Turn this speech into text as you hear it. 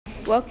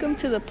Welcome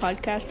to the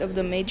podcast of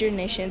the major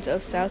nations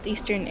of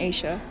Southeastern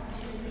Asia.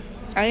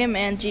 I am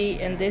Angie,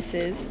 and this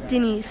is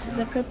Denisse.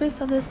 The purpose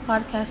of this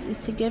podcast is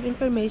to give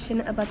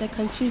information about the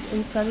countries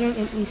in Southern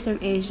and Eastern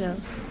Asia.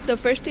 The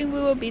first thing we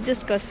will be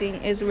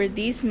discussing is where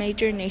these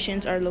major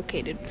nations are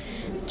located.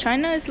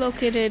 China is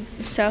located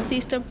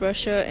southeast of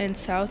Russia and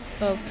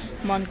south of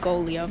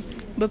Mongolia,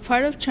 but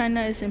part of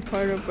China is in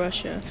part of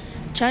Russia.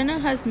 China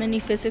has many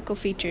physical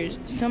features.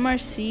 Some are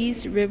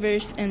seas,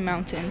 rivers, and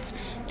mountains.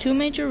 Two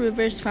major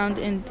rivers found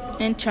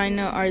in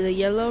China are the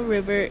Yellow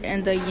River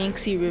and the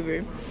Yangtze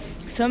River.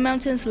 Some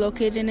mountains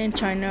located in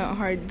China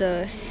are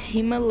the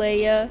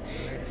Himalaya.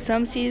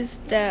 Some seas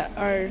that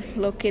are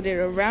located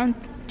around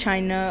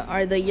China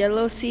are the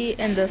Yellow Sea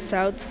and the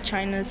South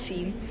China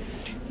Sea.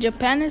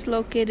 Japan is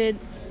located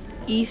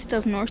east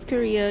of North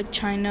Korea,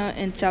 China,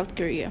 and South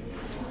Korea.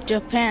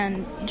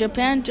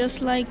 Japan,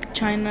 just like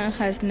China,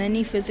 has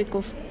many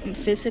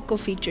physical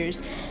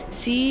features: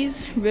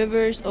 seas,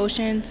 rivers,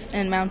 oceans,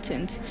 and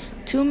mountains.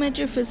 Two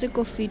major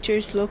physical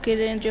features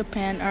located in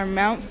Japan are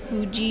Mount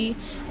Fuji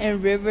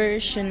and River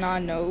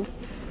Shinano.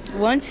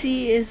 One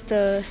sea is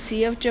the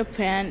Sea of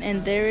Japan,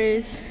 and there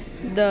is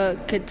the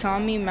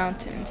Kitami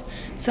Mountains.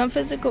 Some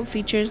physical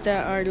features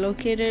that are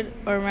located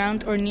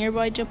around or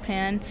nearby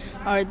Japan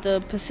are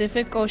the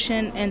Pacific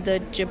Ocean and the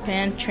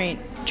Japan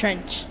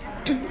Trench.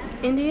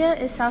 India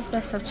is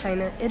southwest of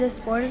China. It is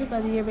bordered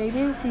by the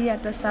Arabian Sea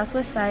at the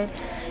southwest side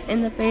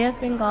and the Bay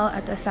of Bengal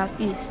at the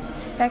southeast.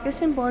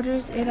 Pakistan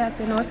borders it at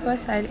the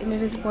northwest side, and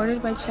it is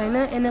bordered by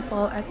China and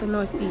Nepal at the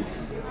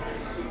northeast.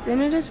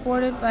 Then it is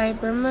bordered by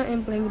Burma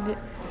and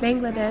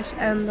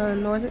Bangladesh on the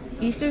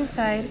northeastern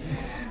side.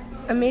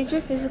 A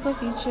major physical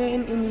feature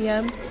in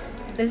India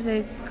is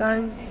the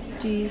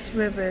Ganges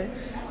River,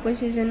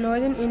 which is in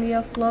northern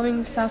India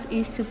flowing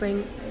southeast to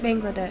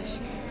Bangladesh.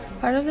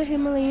 Part of the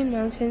Himalayan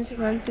mountains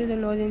run through the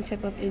northern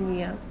tip of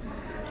India.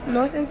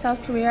 North and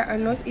South Korea are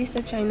northeast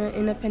of China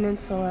in a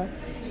peninsula.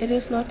 It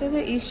is north of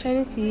the East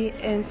China Sea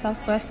and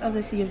southwest of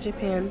the Sea of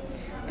Japan.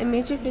 A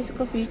major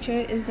physical feature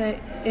is the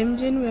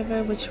Imjin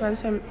River, which runs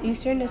from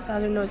eastern to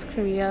southern North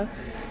Korea,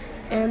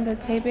 and the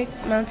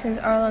Taebaek Mountains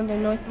are along the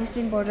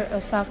northeastern border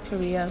of South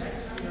Korea.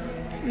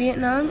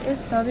 Vietnam is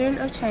southern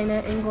of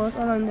China and goes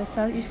along the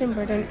southeastern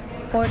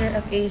border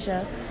of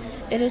Asia.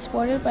 It is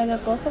bordered by the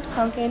Gulf of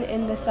Tonkin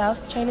in the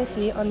South China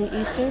Sea on the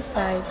eastern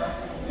side.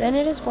 Then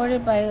it is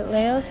bordered by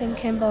Laos and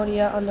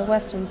Cambodia on the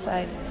western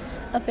side.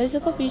 A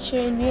physical feature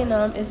in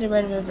Vietnam is the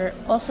Red River,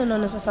 also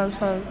known as the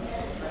Songkhong.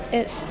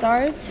 It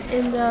starts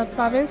in the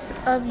province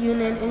of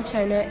Yunnan in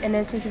China and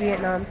enters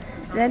Vietnam,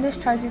 then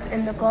discharges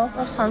in the Gulf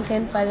of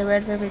Tonkin by the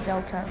Red River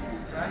Delta.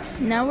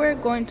 Now we're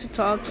going to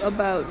talk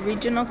about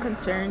regional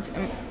concerns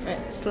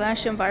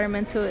 /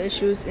 environmental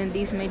issues in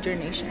these major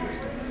nations.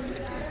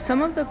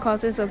 Some of the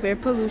causes of air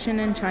pollution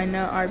in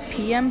China are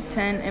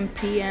PM10 and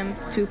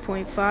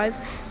PM2.5,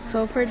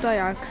 sulfur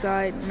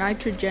dioxide,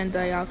 nitrogen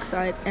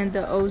dioxide, and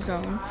the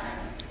ozone.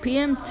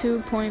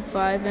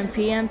 PM2.5 and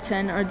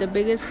PM10 are the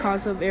biggest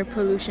cause of air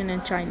pollution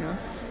in China.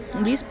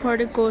 These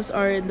particles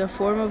are in the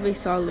form of a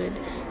solid,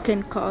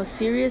 can cause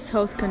serious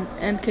health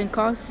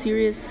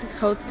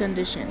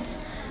conditions.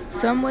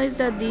 Some ways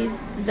that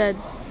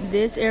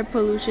this air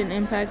pollution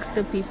impacts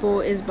the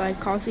people is by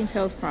causing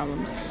health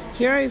problems.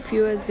 Here are a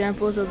few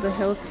examples of the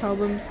health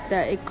problems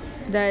that it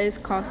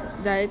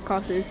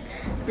causes: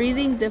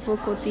 breathing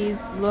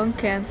difficulties, lung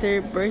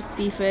cancer, birth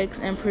defects,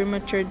 and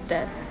premature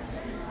death.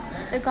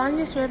 The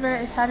Ganges River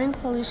is having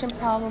pollution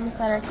problems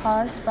that are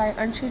caused by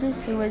untreated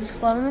sewage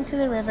flowing into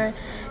the river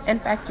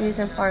and factories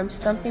and farms,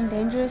 dumping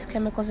dangerous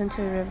chemicals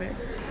into the river.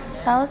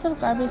 Piles of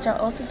garbage are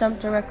also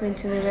dumped directly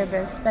into the river,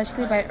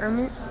 especially by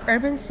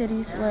urban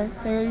cities where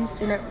authorities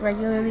do not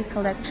regularly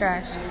collect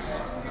trash.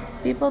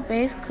 People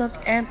bathe, cook,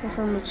 and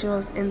perform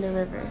rituals in the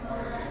river.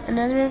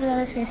 Another river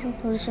that is facing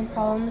pollution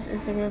problems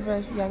is the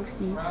river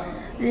Yangtze.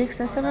 The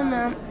excessive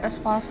amount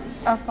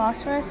of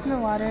phosphorus in the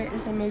water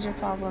is a major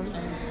problem.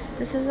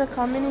 This is a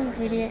common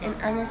ingredient in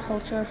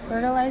agriculture,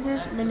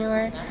 fertilizers,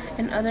 manure,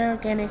 and other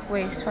organic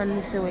waste found in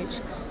the sewage.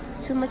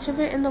 Too much of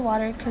it in the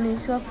water can lead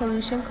to a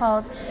pollution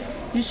called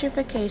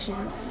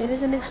eutrophication. It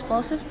is an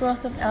explosive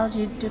growth of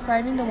algae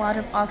depriving the water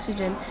of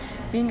oxygen,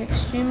 being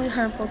extremely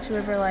harmful to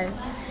river life.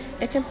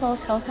 It can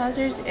pose health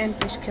hazards and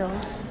fish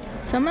kills.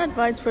 Some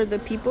advice for the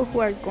people who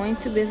are going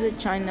to visit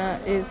China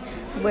is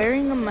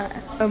wearing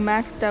a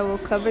mask that will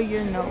cover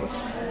your nose.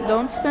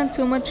 Don't spend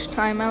too much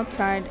time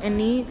outside,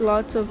 and eat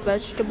lots of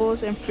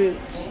vegetables and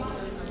fruits.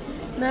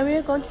 Now we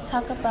are going to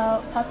talk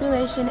about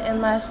population and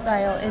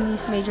lifestyle in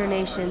these major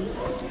nations.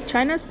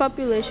 China's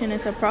population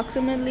is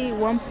approximately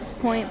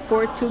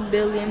 1.42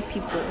 billion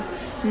people.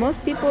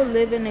 Most people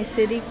live in a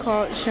city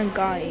called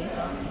Shanghai.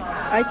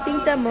 I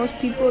think that most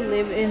people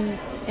live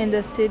in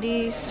the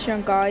city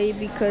Shanghai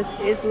because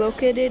it's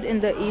located in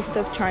the east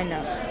of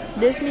China.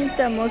 This means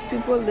that most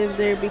people live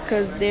there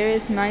because there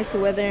is nice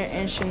weather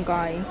in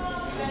Shanghai.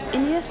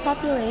 India's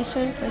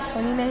population for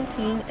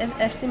 2019 is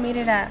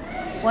estimated at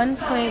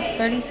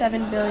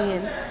 1.37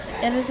 billion.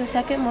 It is the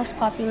second most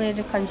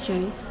populated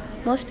country.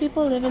 Most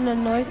people live in the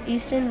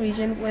northeastern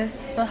region with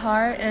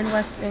Bihar and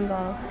West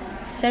Bengal.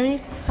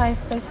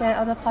 75%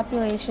 of the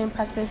population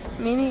practice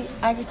mainly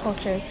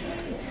agriculture.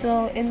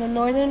 So in the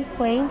northern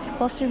plains,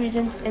 coastal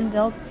regions, and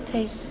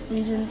delta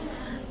regions,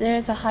 there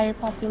is a higher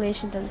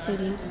population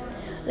density.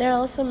 There are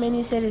also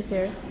many cities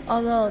there,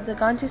 although the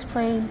Ganges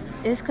Plain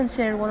is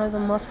considered one of the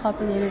most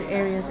populated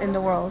areas in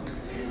the world.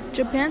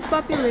 Japan's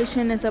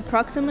population is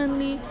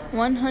approximately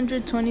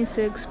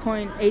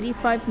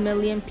 126.85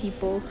 million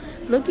people.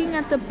 Looking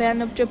at the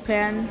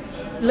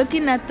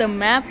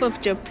map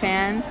of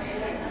Japan,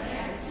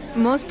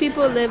 most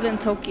people live in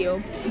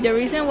Tokyo. The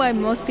reason why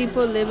most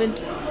people in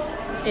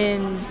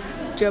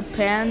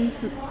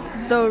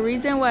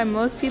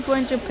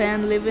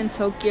Japan live in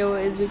Tokyo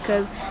is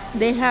because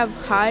they have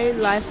high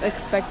life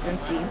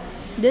expectancy.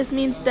 This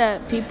means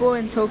that people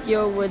in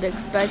Tokyo would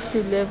expect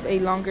to live a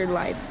longer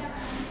life.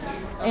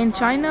 In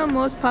China,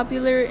 most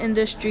popular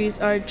industries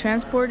are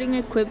transporting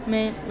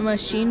equipment,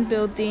 machine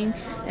building,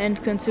 and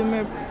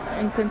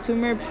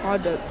consumer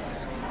products.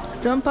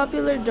 Some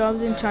popular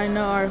jobs in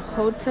China are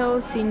hotel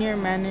senior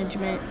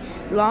management,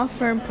 law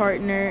firm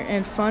partner,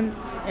 and fund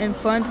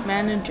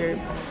manager.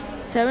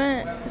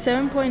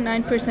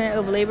 7.9%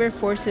 of labor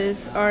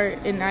forces are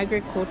in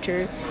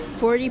agriculture,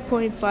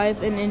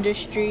 40.5% in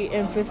industry,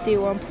 and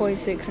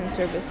 51.6% in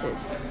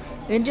services.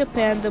 In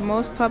Japan, the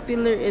most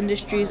popular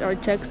industries are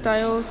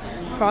textiles,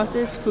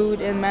 processed food,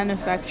 and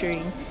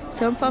manufacturing.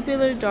 Some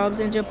popular jobs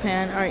in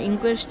Japan are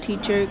English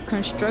teacher,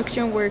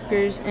 construction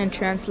workers, and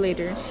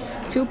translator.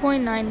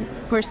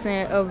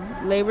 2.9% of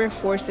labor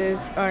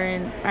forces are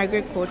in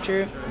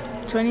agriculture,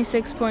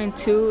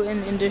 26.2%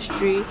 in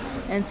industry,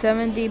 and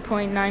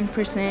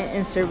 70.9%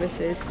 in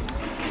services.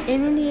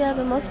 In India,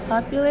 the most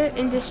popular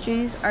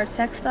industries are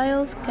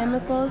textiles,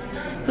 chemicals,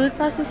 food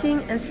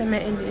processing, and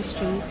cement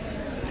industry.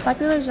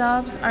 Popular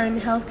jobs are in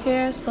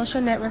healthcare,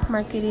 social network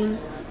marketing,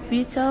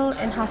 retail,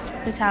 and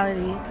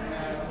hospitality.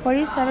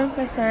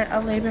 47%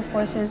 of labor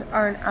forces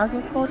are in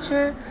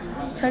agriculture,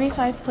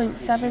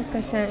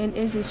 25.7% in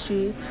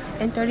industry,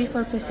 and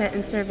 34%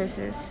 in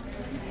services.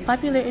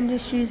 Popular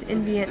industries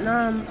in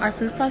Vietnam are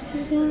food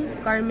processing,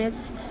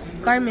 garments,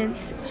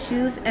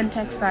 shoes, and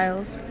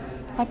textiles.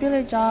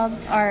 Popular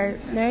jobs are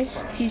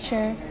nurse,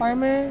 teacher,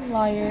 farmer,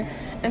 lawyer,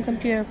 and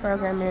computer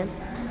programmer.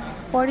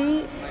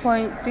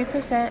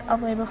 40.3%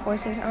 of labor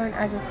forces are in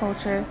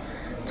agriculture,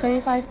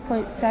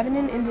 25.7%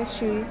 in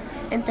industry,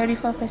 and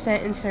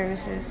 34% in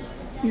services.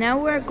 Now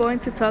we are going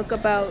to talk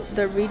about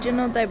the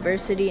regional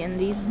diversity in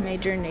these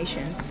major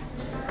nations.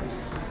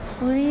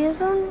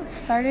 Buddhism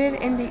started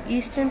in the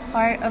eastern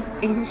part of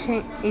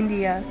ancient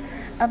India.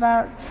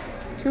 About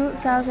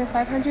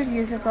 2,500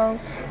 years ago,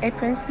 a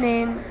prince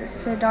named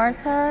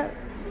Siddhartha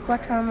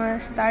Gautama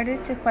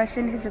started to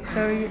question his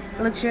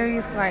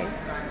luxurious life.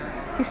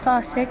 He saw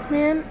a sick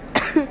man,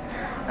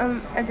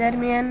 a dead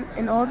man,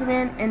 an old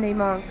man, and a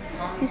monk.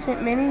 He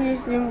spent many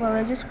years doing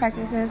religious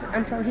practices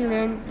until he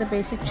learned the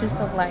basic truths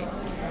of life.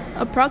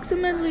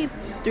 Approximately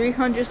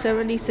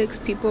 376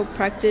 people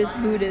practice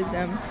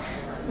Buddhism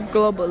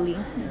globally.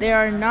 There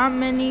are not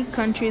many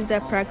countries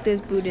that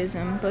practice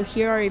Buddhism, but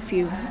here are a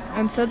few.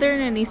 In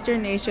southern and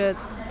eastern Asia,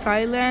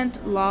 Thailand,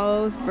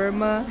 Laos,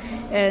 Burma,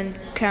 and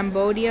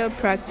Cambodia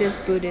practice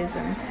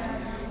Buddhism.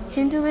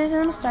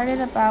 Hinduism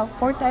started about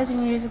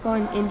 4,000 years ago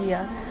in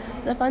India.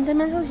 The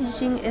fundamental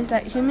teaching is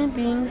that human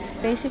beings'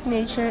 basic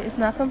nature is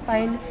not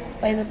confined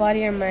by the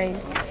body or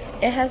mind.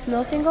 It has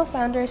no single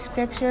founder,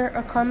 scripture,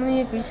 or commonly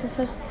agreed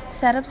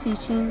set of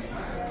teachings,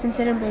 since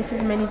it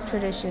embraces many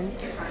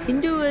traditions.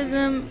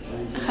 Hinduism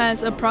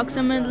has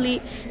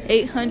approximately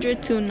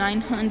 800 to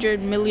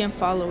 900 million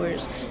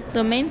followers.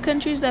 The main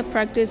countries that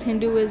practice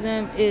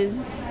Hinduism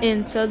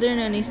in southern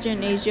and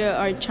eastern Asia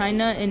are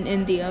China and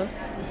India.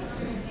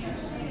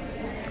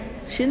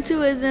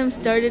 Shintoism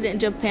started in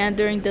Japan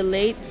during the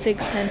late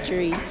 6th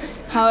century.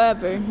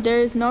 However, there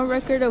is no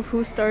record of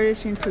who started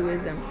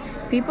Shintoism.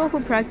 People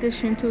who practice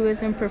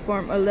Shintoism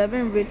perform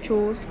 11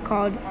 rituals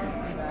called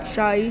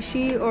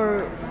shaishi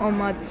or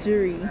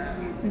omatsuri.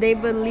 They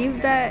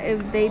believe that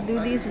if they do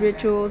these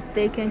rituals,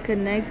 they can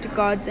connect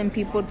gods and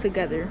people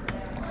together.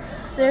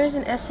 There is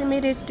an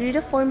estimated 3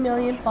 to 4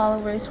 million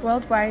followers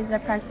worldwide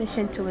that practice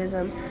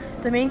Shintoism.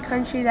 The main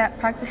country that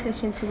practices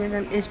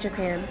Shintoism is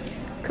Japan.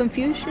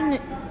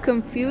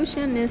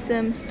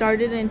 Confucianism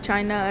started in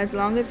China as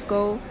long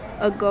ago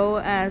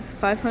as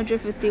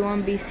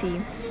 551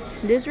 BC.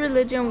 This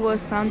religion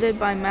was founded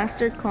by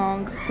Master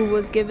Kong, who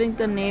was given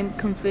the name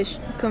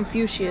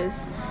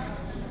Confucius.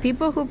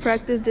 People who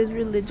practice this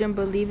religion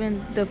believe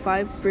in the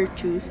 5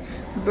 virtues: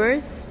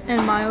 birth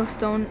and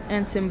milestone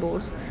and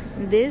symbols.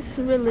 This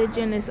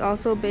religion is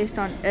also based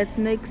on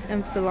ethics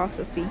and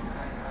philosophy.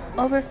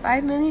 Over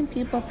 5 million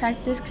people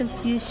practice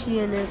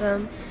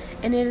Confucianism,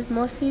 and it is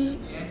mostly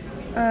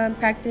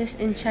practiced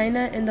in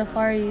China and the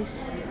Far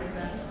East.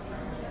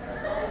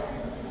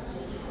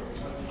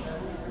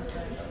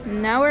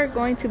 Now we're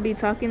going to be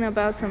talking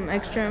about some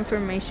extra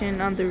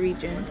information on the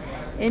region.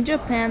 In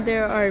Japan,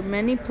 there are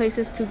many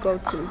places to go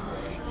to.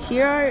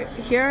 Here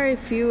are a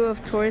few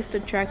of tourist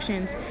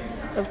attractions.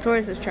 of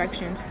tourist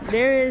attractions.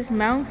 There is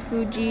Mount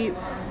Fuji,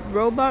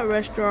 Robot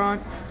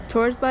Restaurant,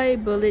 tours by a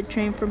bullet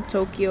train from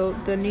Tokyo,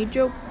 the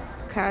Nijo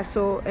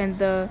Castle, and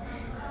the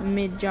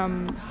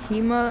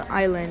Mijamhima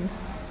Island.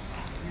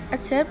 A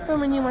tip for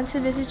when you want to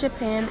visit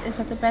Japan is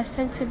that the best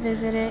time to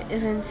visit it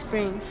is in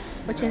spring,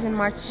 which is in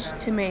March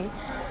to May,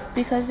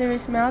 because there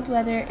is mild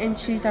weather and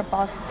trees are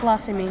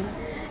blossoming.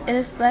 It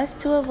is best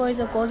to avoid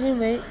the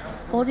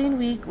Golden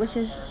Week, which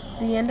is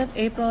the end of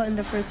April and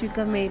the first week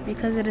of May,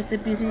 because it is the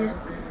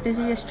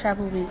busiest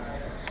travel week.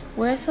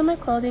 Wear summer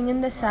clothing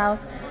in the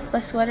south,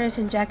 but sweaters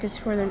and jackets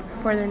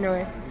further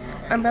north.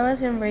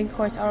 Umbrellas and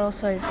raincoats are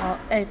also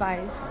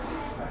advised.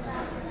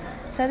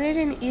 Southern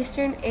and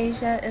Eastern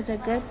Asia is a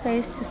good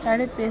place to start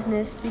a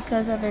business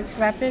because of its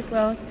rapid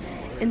growth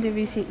in the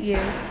recent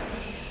years.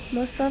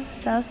 Most of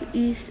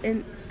Southeast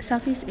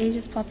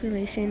Asia's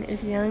population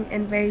is young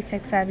and very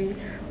tech-savvy,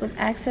 with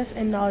access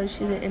and knowledge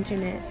to the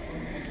internet.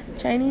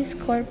 Chinese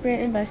corporate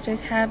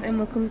investors have and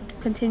will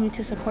continue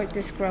to support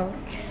this growth.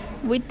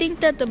 We think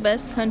that the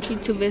best country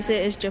to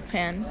visit is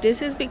Japan.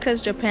 This is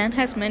because Japan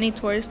has many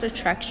tourist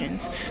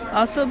attractions,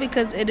 also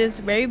because it is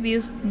very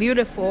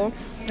beautiful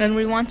and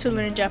we want to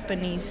learn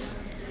Japanese.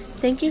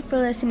 Thank you for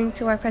listening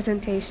to our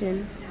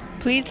presentation.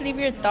 Please leave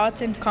your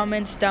thoughts and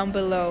comments down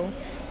below.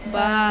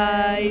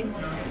 Bye.